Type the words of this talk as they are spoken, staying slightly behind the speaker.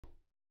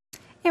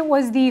It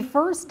was the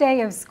first day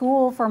of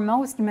school for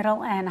most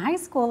middle and high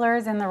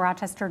schoolers in the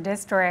Rochester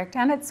district,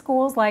 and at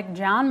schools like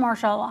John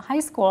Marshall High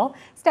School,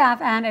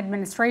 staff and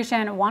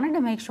administration wanted to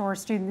make sure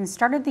students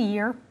started the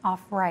year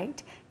off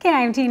right.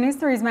 KIMT News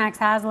 3's Max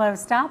Haslow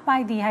stopped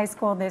by the high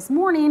school this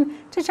morning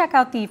to check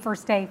out the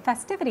first day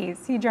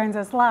festivities. He joins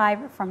us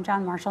live from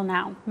John Marshall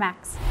now.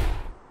 Max.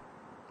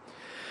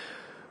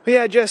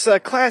 Yeah, Jess,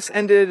 class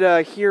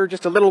ended here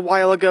just a little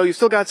while ago. You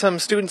still got some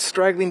students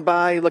straggling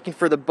by looking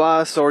for the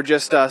bus or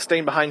just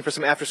staying behind for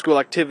some after-school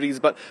activities.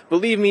 But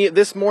believe me,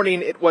 this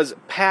morning it was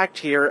packed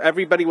here.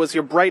 Everybody was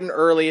here bright and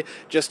early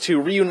just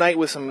to reunite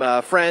with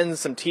some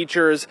friends, some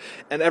teachers,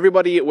 and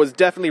everybody was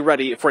definitely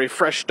ready for a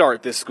fresh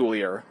start this school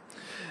year.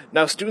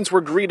 Now, students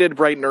were greeted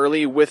bright and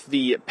early with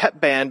the pep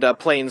band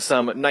playing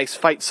some nice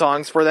fight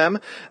songs for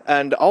them.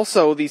 And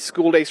also, the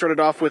school day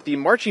started off with the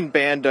marching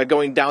band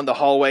going down the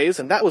hallways,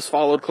 and that was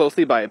followed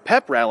closely by a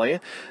pep rally.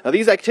 Now,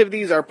 these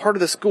activities are part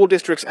of the school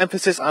district's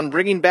emphasis on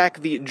bringing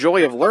back the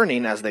joy of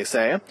learning, as they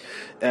say.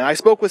 And I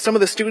spoke with some of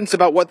the students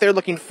about what they're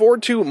looking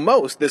forward to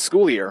most this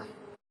school year.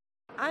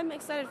 I'm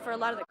excited for a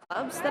lot of the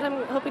clubs that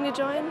I'm hoping to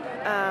join,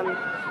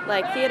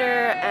 like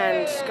theater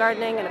and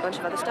gardening and a bunch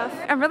of other stuff.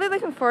 I'm really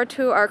looking forward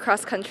to our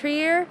cross-country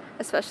year,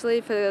 especially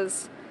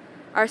because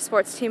our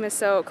sports team is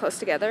so close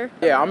together.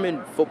 Yeah, I'm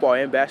in football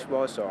and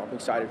basketball, so I'm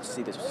excited to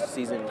see this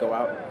season go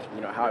out,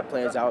 how it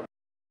plans out.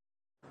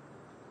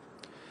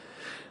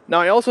 Now,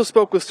 I also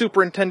spoke with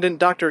Superintendent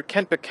Dr.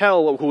 Kent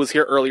Bickel, who was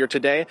here earlier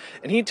today,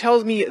 and he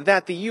tells me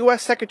that the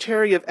U.S.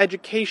 Secretary of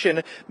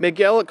Education,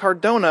 Miguel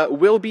Cardona,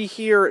 will be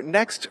here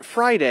next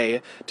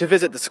Friday to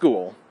visit the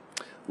school.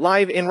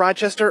 Live in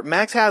Rochester,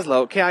 Max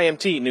Haslow,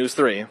 KIMT News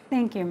 3.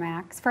 Thank you,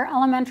 Max. For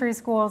elementary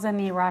schools in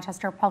the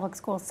Rochester Public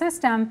School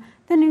system,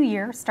 the new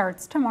year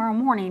starts tomorrow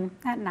morning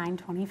at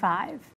 9:25.